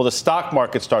 will the stock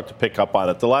market start to pick up on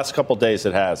it? The last couple of days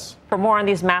it has. For more on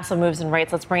these massive moves in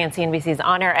rates, let's bring in CNBC's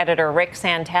on-air editor, Rick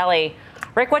Santelli.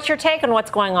 Rick, what's your take on what's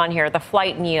going on here, the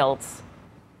flight in yields?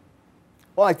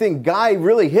 Well, I think Guy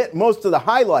really hit most of the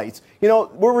highlights. You know,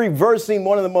 we're reversing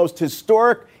one of the most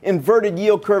historic inverted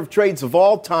yield curve trades of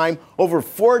all time. Over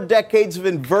 4 decades of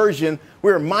inversion.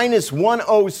 We were minus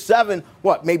 107,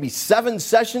 maybe 7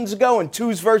 sessions ago in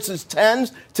 2s versus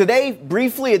 10s. Today,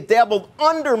 briefly, it dabbled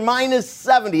under minus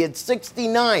 70 at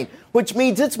 69, which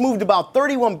means it's moved about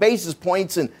 31 basis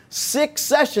points in 6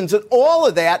 sessions. And all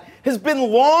of that has been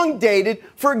long dated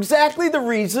for exactly the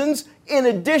reasons, in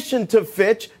addition to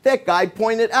Fitch, that Guy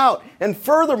pointed out. And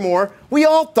furthermore, we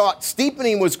all thought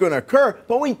steepening was going to occur,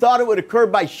 but we thought it would occur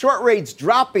by short rates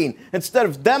dropping instead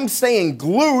of them staying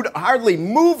glued, hardly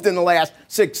moved in the last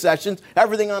 6 sessions,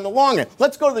 everything on the long end.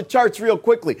 Let's go to the charts real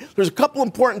quickly. There's a couple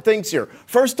important things here.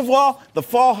 First of all, the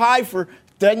fall high for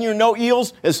 10-year note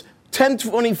yields is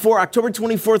 1024, October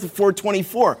 24th of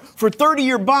 424. For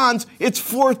 30-year bonds, it's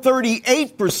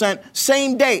 438%,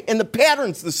 same day, and the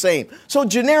pattern's the same. So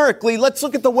generically, let's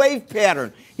look at the wave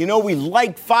pattern. You know, we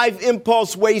like 5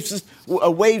 impulse waves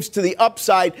to the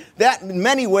upside. That, in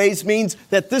many ways, means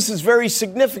that this is very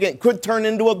significant, could turn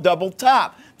into a double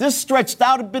top. This stretched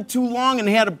out a bit too long and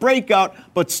had a breakout,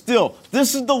 but still,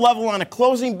 this is the level on a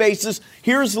closing basis.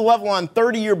 Here's the level on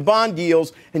 30-year bond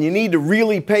yields, and you need to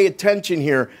really pay attention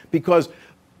here because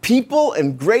people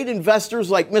and great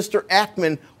investors like Mr.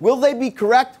 Ackman, will they be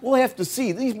correct? We'll have to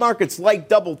see. These markets like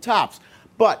double tops.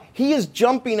 But he is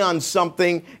jumping on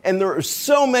something, and there are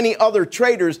so many other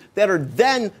traders that are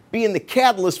then being the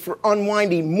catalyst for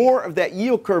unwinding more of that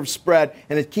yield curve spread,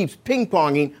 and it keeps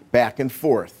ping-ponging back and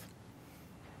forth.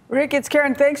 Rick, it's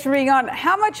Karen. Thanks for being on.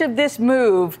 How much of this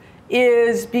move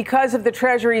is because of the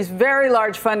Treasury's very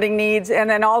large funding needs and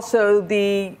then also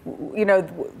they're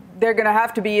going to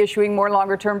have to be issuing more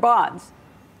longer-term bonds?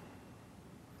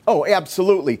 Oh,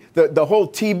 absolutely. The whole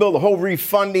T-bill, the whole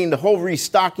refunding, the whole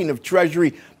restocking of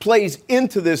Treasury plays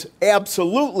into this,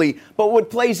 absolutely. But what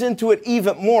plays into it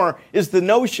even more is the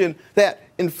notion that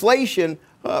inflation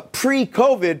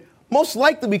pre-COVID most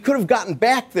likely we could have gotten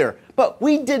back there. But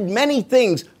we did many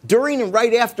things during and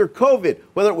right after COVID,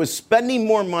 whether it was spending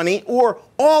more money or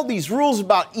all these rules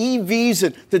about EVs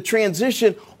and the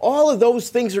transition. All of those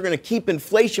things are going to keep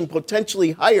inflation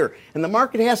potentially higher. And the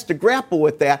market has to grapple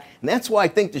with that. And that's why I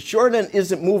think the short end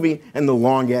isn't moving and the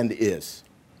long end is.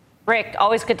 Rick,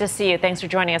 always good to see you. Thanks for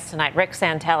joining us tonight. Rick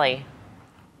Santelli.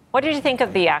 What did you think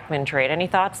of the Ackman trade? Any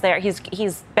thoughts there? He's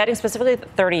betting specifically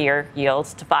 30-year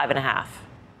yields to 5.5.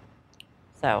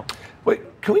 So.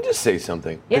 Wait, can we just say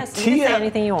something? Yes, you can say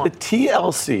anything you want. The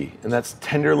TLC, and that's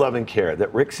tender love and care,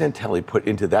 that Rick Santelli put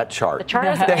into that chart. The chart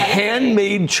is the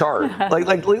handmade chart,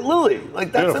 like Lily,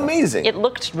 like that's beautiful. Amazing. It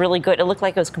looked really good. It looked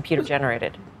like it was computer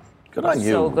generated. Good on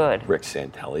you, so good. Rick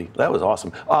Santelli. That was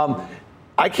awesome.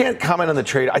 I can't comment on the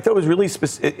trade. I thought it was really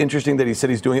interesting that he said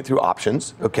he's doing it through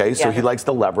options. Okay, so he likes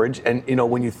the leverage. And,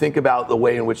 when you think about the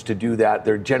way in which to do that,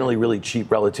 they're generally really cheap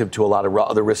relative to a lot of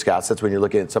other risk assets when you're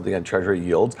looking at something on treasury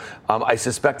yields. I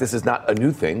suspect this is not a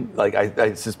new thing. Like,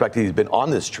 I suspect he's been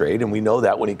on this trade, and we know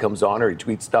that when he comes on or he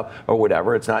tweets stuff or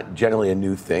whatever, it's not generally a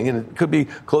new thing. And it could be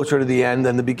closer to the end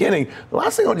than the beginning. The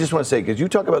last thing I just want to say, because you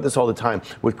talk about this all the time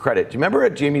with credit. Do you remember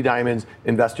at Jamie Dimon's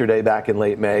Investor Day back in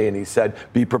late May, and he said,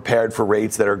 be prepared for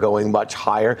rates that are going much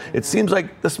higher? It seems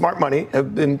like the smart money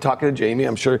have been talking to Jamie.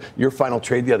 I'm sure your final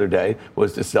trade the other day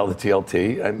was to sell the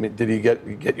TLT. I mean, did he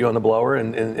get you on the blower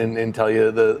and tell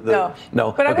you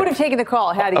no? But I would have taken the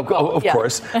call had he called. Of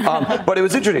course. But it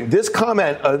was interesting. This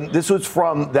comment, this was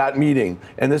from that meeting,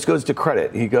 and this goes to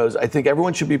credit. He goes, I think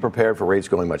everyone should be prepared for rates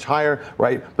going much higher,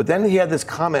 right? But then he had this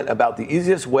comment about the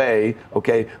easiest way,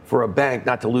 for a bank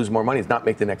not to lose more money is not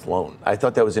make the next loan. I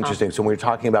thought that was interesting. So when we're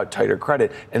talking about tighter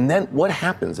credit, and then what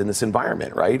happens in this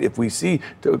environment, right? If we see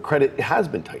credit has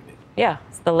been tightening. Yeah,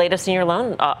 the latest senior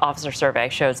loan officer survey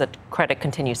shows that credit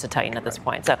continues to tighten at this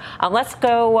point. So let's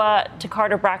go to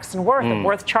Carter Braxton Worth of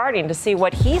Worth Charting to see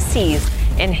what he sees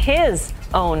in his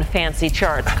own fancy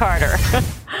charts. Carter.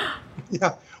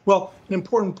 Yeah, well, an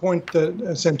important point that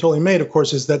Santelli made, of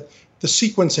course, is that the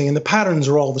sequencing and the patterns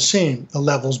are all the same, the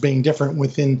levels being different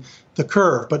within the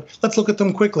curve. But let's look at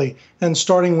them quickly. And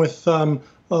starting with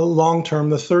long-term,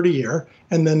 the 30-year,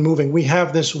 and then moving. We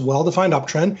have this well-defined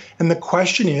uptrend, and the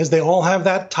question is, they all have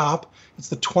that top. It's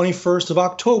the 21st of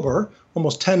October,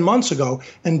 almost 10 months ago,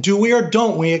 and do we or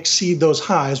don't we exceed those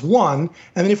highs? One,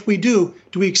 and then if we do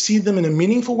we exceed them in a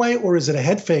meaningful way, or is it a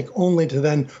head fake only to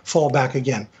then fall back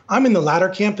again? I'm in the latter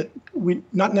camp that we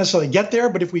not necessarily get there,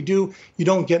 but if we do, you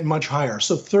don't get much higher.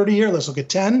 So 30-year, let's look at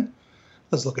 10.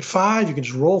 Let's look at 5. You can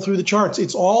just roll through the charts.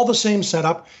 It's all the same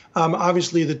setup.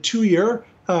 Obviously, the 2-year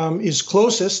is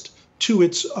closest to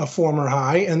its former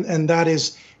high, and that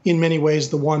is in many ways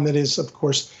the one that is, of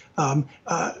course,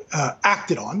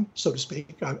 acted on, so to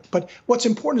speak. But what's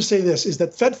important to say this is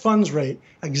that Fed funds rate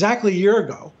exactly a year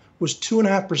ago was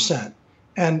 2.5%,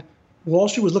 and Wall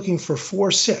Street was looking for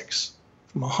 4.6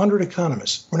 from 100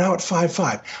 economists. We're now at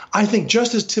 5.5. I think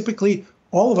just as typically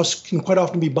all of us can quite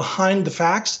often be behind the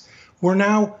facts, we're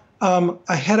now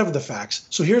ahead of the facts.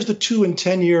 So here's the 2 and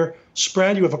 10-year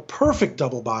spread. You have a perfect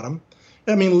double bottom.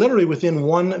 I mean, literally within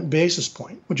 1 basis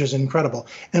point, which is incredible.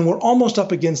 And we're almost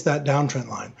up against that downtrend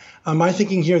line. My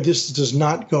thinking here, this does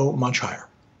not go much higher.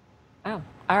 Oh,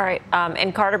 all right.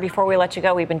 And Carter, before we let you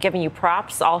go, we've been giving you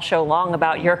props all show long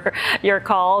about your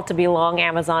call to be long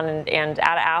Amazon and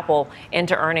out of Apple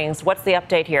into earnings. What's the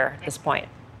update here at this point?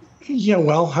 Yeah,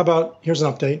 well, how about, here's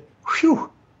an update.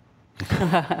 Whew.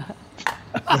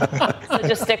 So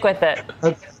just stick with it.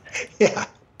 Yeah,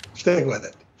 stick with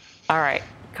it. All right.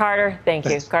 Carter, thank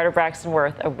you. Carter Braxton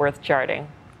Worth of Worth Charting.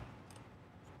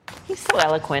 He's so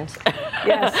eloquent.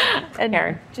 Yes, and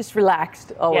Karen. Just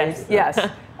relaxed always. Yes.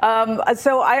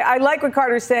 So I like what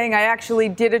Carter's saying. I actually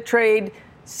did a trade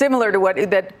similar to what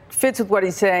that fits with what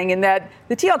he's saying, in that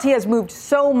the TLT has moved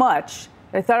so much.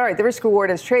 I thought, all right, the risk reward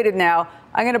has traded now.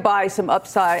 I'm going to buy some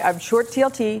upside. I'm short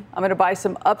TLT. I'm going to buy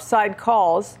some upside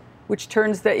calls, which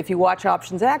turns if you watch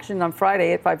options action on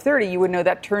Friday at 5:30, you would know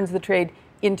that turns the trade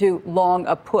into long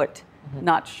a put,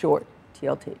 not short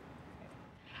TLT.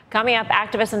 Coming up,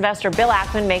 activist investor Bill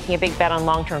Ackman making a big bet on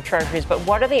long-term treasuries. But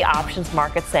what are the options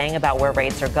markets saying about where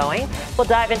rates are going? We'll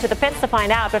dive into the pits to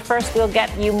find out. But first, we'll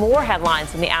get you more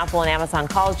headlines from the Apple and Amazon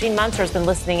calls. Gene Munster has been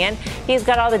listening in. He's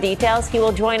got all the details. He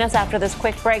will join us after this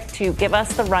quick break to give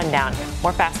us the rundown.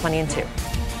 More Fast Money in 2.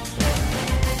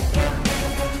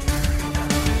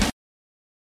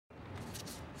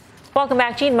 Welcome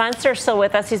back. Gene Munster still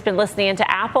with us. He's been listening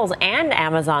into Apple's and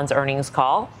Amazon's earnings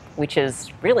call, which is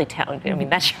really talented. I mean,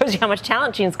 that shows you how much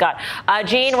talent Gene's got.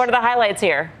 Gene, what are the highlights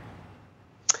here?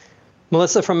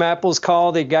 Melissa, from Apple's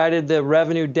call, they guided the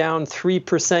revenue down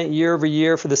 3% year over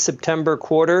year for the September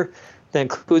quarter. That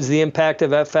includes the impact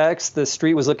of FX. The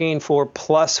street was looking for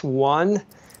 +1.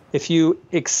 If you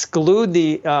exclude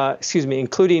the,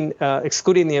 excluding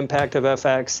the impact of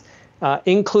FX,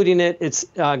 including it, it's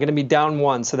going to be down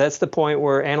 1. So that's the point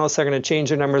where analysts are going to change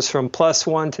their numbers from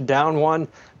 +1 to down 1.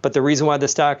 But the reason why the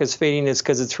stock is fading is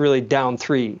because it's really down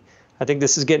 3. I think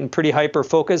this is getting pretty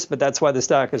hyper-focused, but that's why the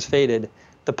stock is faded.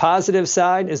 The positive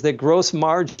side is that gross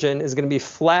margin is going to be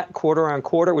flat quarter on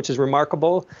quarter, which is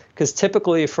remarkable because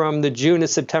typically from the June to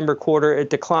September quarter,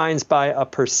 it declines by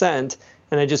 1%.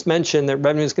 And I just mentioned that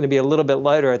revenue is going to be a little bit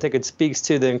lighter. I think it speaks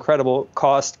to the incredible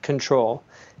cost control.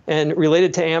 And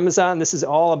related to Amazon, this is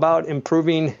all about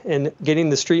improving and getting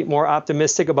the street more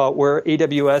optimistic about where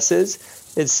AWS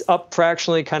is. It's up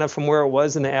fractionally kind of from where it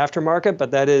was in the aftermarket, but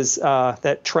that is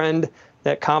that trend,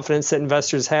 that confidence that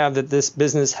investors have that this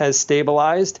business has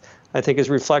stabilized, I think is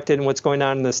reflected in what's going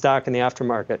on in the stock in the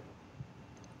aftermarket.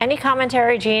 Any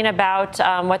commentary, Gene, about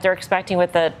what they're expecting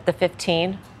with the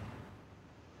 15?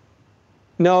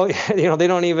 No, they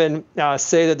don't even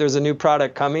say that there's a new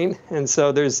product coming, and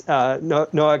so there's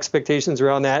no expectations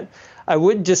around that. I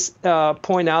would just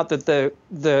point out that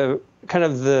the kind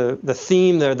of the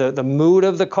theme there, the mood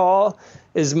of the call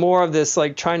is more of this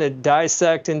like trying to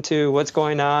dissect into what's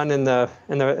going on in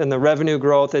the revenue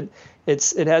growth.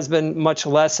 It has been much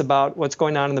less about what's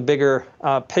going on in the bigger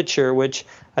picture, which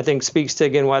I think speaks to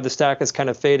again why the stock has kind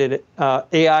of faded.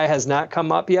 AI has not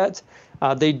come up yet.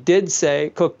 Cook did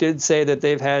say that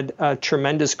they've had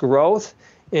tremendous growth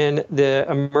in the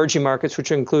emerging markets, which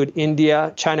include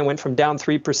India. China went from down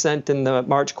 3% in the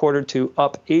March quarter to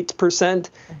up 8%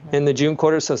 in the June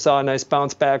quarter, so saw a nice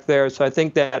bounce back there. So I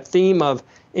think that theme of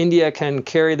India can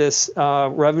carry this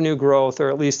revenue growth, or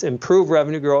at least improve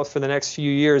revenue growth for the next few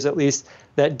years. At least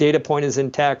that data point is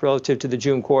intact relative to the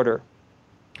June quarter.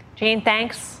 Gene,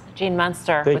 thanks. Gene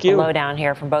Munster Thank with you. The lowdown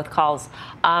here from both calls.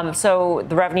 So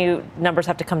the revenue numbers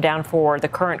have to come down for the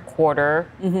current quarter.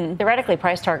 Theoretically,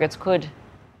 price targets could.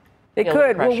 They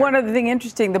could. Well, one other thing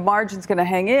interesting, the margin's going to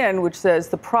hang in, which says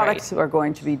the products are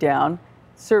going to be down,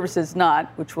 services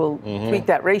not, which will tweak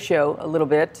that ratio a little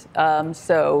bit.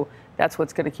 So that's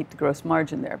what's going to keep the gross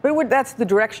margin there. But that's the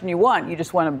direction you want. You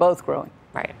just want them both growing.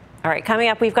 Right. All right, coming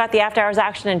up, we've got the after-hours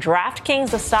action in DraftKings.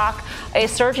 The stock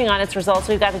is surging on its results.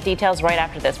 We've got the details right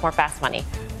after this. More Fast Money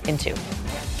in 2.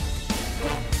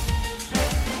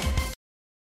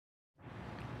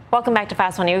 Welcome back to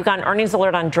Fast Money. We've got an earnings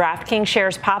alert on DraftKings.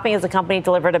 Shares popping as the company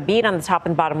delivered a beat on the top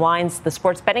and bottom lines. The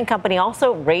sports betting company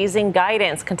also raising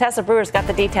guidance. Contessa Brewer's got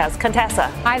the details. Contessa.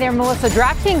 Hi there, Melissa.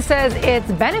 DraftKings says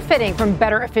it's benefiting from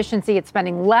better efficiency. It's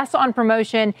spending less on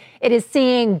promotion. It is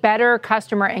seeing better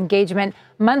customer engagement.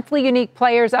 Monthly unique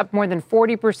players up more than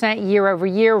 40% year over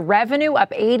year. Revenue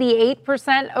up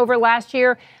 88% over last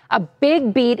year. A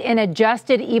big beat in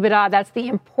adjusted EBITDA. That's the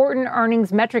important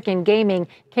earnings metric in gaming.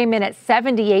 Came in at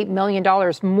 $78 million,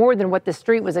 more than what the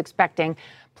street was expecting.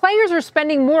 Players are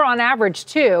spending more on average,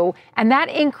 too, and that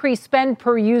increased spend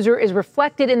per user is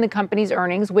reflected in the company's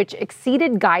earnings, which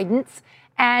exceeded guidance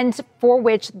and for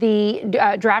which the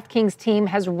DraftKings team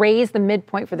has raised the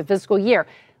midpoint for the fiscal year.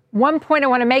 One point I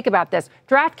want to make about this,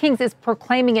 DraftKings is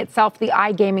proclaiming itself the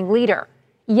iGaming leader.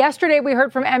 Yesterday, we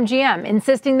heard from MGM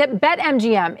insisting that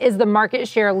BetMGM is the market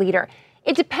share leader.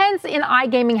 It depends in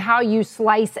iGaming how you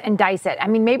slice and dice it. I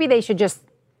mean, maybe they should just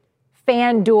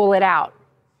FanDuel it out.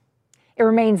 It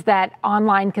remains that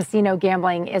online casino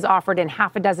gambling is offered in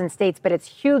half a dozen states, but it's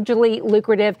hugely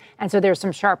lucrative, and so there's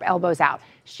some sharp elbows out.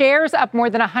 Shares up more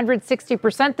than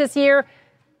 160% this year.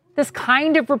 This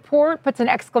kind of report puts an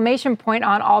exclamation point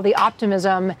on all the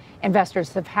optimism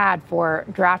investors have had for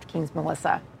DraftKings,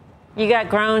 Melissa. You got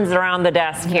groans around the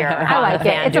desk here. I like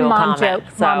it. It's a mom joke.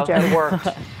 So it worked.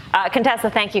 Contessa,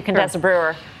 thank you. Contessa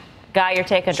Brewer. Guy, your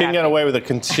take on DraftKings. She can get away with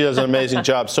it. She does an amazing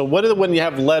job. So when you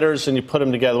have letters and you put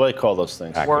them together, what do you call those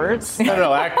things? Words? No,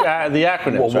 the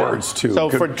acronyms. Well, right? words, too. So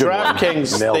Good- for good one.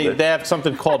 DraftKings, they have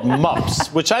something called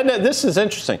MUPs, which I know, this is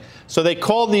interesting. So they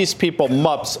call these people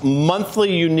MUPs,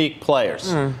 monthly unique players.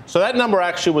 So that number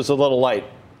actually was a little light.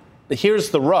 Here's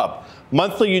the rub.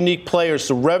 Monthly unique players,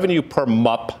 the revenue per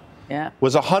MUP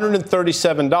was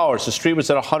 $137. The street was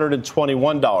at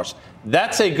 $121.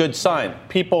 That's a good sign.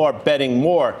 People are betting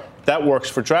more. That works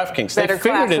for DraftKings. They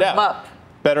figured it out.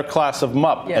 better class of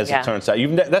MUP, as it turns out.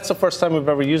 That's the first time we've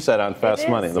ever used that on Fast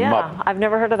Money, the MUP. I've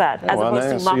never heard of that. As opposed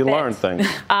to so you learn things.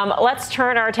 Let's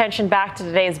turn our attention back to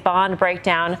today's bond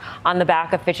breakdown on the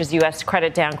back of Fitch's U.S.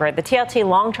 credit downgrade. The TLT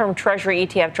long-term Treasury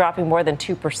ETF dropping more than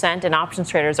 2%, and options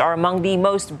traders are among the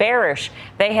most bearish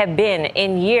they have been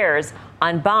in years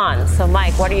on bonds. So,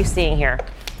 Mike, what are you seeing here?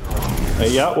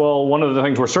 Yeah, well, one of the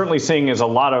things we're certainly seeing is a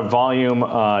lot of volume.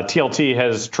 TLT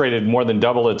has traded more than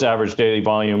double its average daily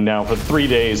volume now for 3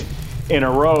 days in a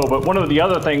row. But one of the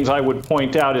other things I would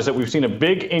point out is that we've seen a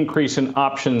big increase in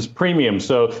options premium.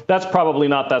 So that's probably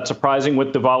not that surprising.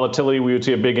 With the volatility, we would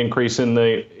see a big increase in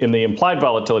the implied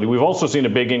volatility. We've also seen a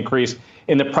big increase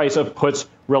in the price of puts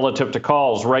relative to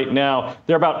calls. Right now,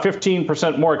 they're about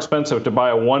 15% more expensive to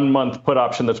buy a 1-month put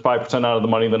option that's 5% out of the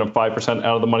money than a 5%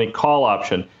 out of the money call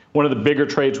option. One of the bigger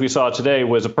trades we saw today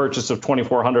was a purchase of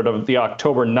 2,400 of the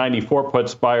October 94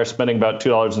 puts, buyer spending about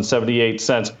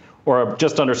 $2.78 or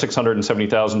just under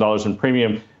 $670,000 in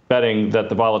premium, betting that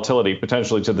the volatility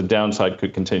potentially to the downside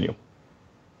could continue.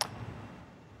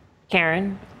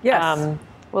 Karen? Yes.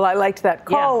 Well, I liked that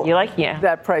call. Yeah, you like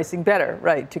that pricing better,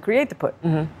 right, to create the put.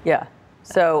 Mm-hmm. Yeah.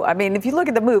 So, I mean, if you look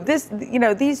at the move, these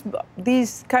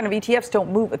kind of ETFs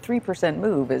don't move. A 3%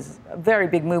 move is a very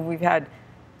big move. We've had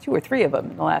 2 or 3 of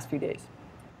them in the last few days.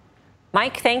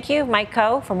 Mike, thank you. Mike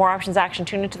Coe. For more options action,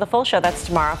 tune into the full show. That's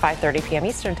tomorrow, 5:30 p.m.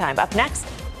 Eastern Time. Up next,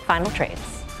 final trades.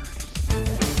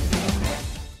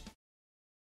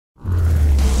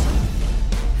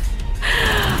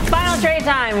 Final trade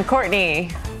time,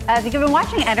 Courtney. If you've been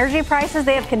watching energy prices,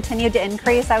 they have continued to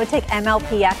increase. I would take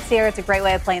MLPX here. It's a great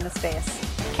way of playing the space.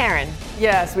 Karen.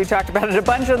 Yes, we talked about it a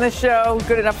bunch on this show.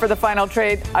 Good enough for the final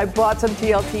trade. I bought some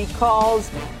TLT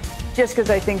calls just because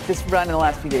I think this run in the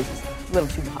last few days is a little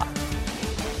too hot.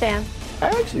 Dan? I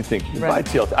actually think you can buy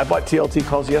TLT. I bought TLT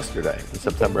calls yesterday, the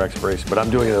September expiration, but I'm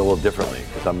doing it a little differently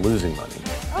because I'm losing money.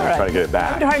 I'm trying to get it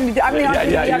back. I'm the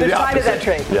other side of that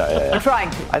trade. Yeah. I'm trying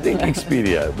to. I think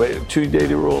Expedia. Wait,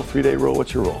 2-day rule, 3-day rule.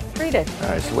 What's your rule? 3 days. All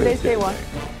right, so wait. Today's day 1.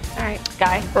 All right,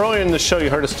 Guy. Earlier in the show, you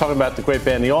heard us talking about the great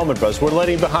band, the Allman Brothers. We're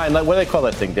letting behind, what do they call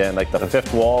that thing, Dan? Like the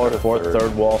fifth wall or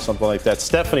third wall, something like that.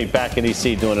 Stephanie back in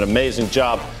EC doing an amazing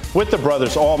job with the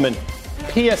brothers Allman.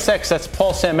 PSX, that's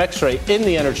Paul Sam X-Ray in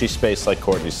the energy space, like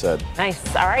Courtney said. Nice.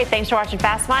 All right, thanks for watching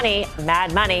Fast Money.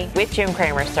 Mad Money with Jim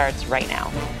Cramer starts right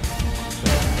now.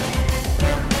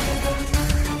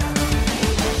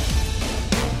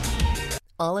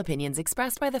 All opinions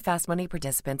expressed by the Fast Money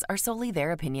participants are solely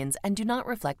their opinions and do not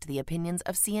reflect the opinions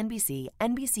of CNBC,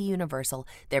 NBC Universal,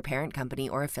 their parent company,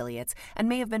 or affiliates, and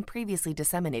may have been previously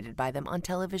disseminated by them on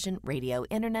television, radio,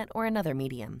 internet, or another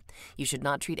medium. You should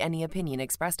not treat any opinion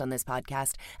expressed on this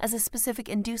podcast as a specific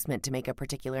inducement to make a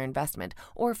particular investment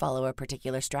or follow a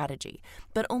particular strategy,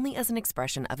 but only as an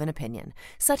expression of an opinion.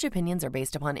 Such opinions are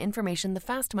based upon information the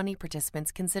Fast Money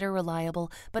participants consider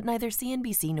reliable, but neither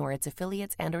CNBC nor its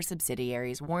affiliates and or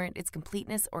subsidiaries warrant its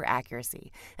completeness or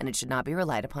accuracy, and it should not be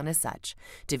relied upon as such.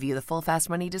 To view the full Fast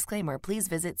Money disclaimer, please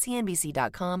visit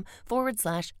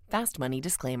cnbc.com/Fast Money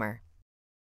Disclaimer.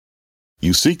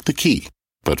 You seek the key,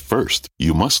 but first,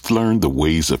 you must learn the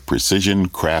ways of precision,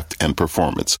 craft, and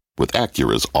performance with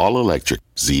Acura's all-electric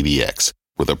ZDX.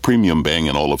 With a premium Bang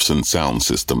 & Olufsen sound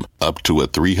system up to a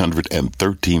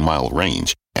 313-mile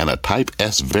range and a Type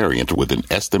S variant with an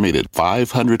estimated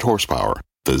 500 horsepower,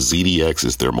 the ZDX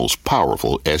is their most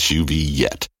powerful SUV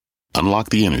yet.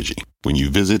 Unlock the energy when you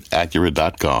visit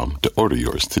Acura.com to order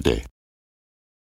yours today.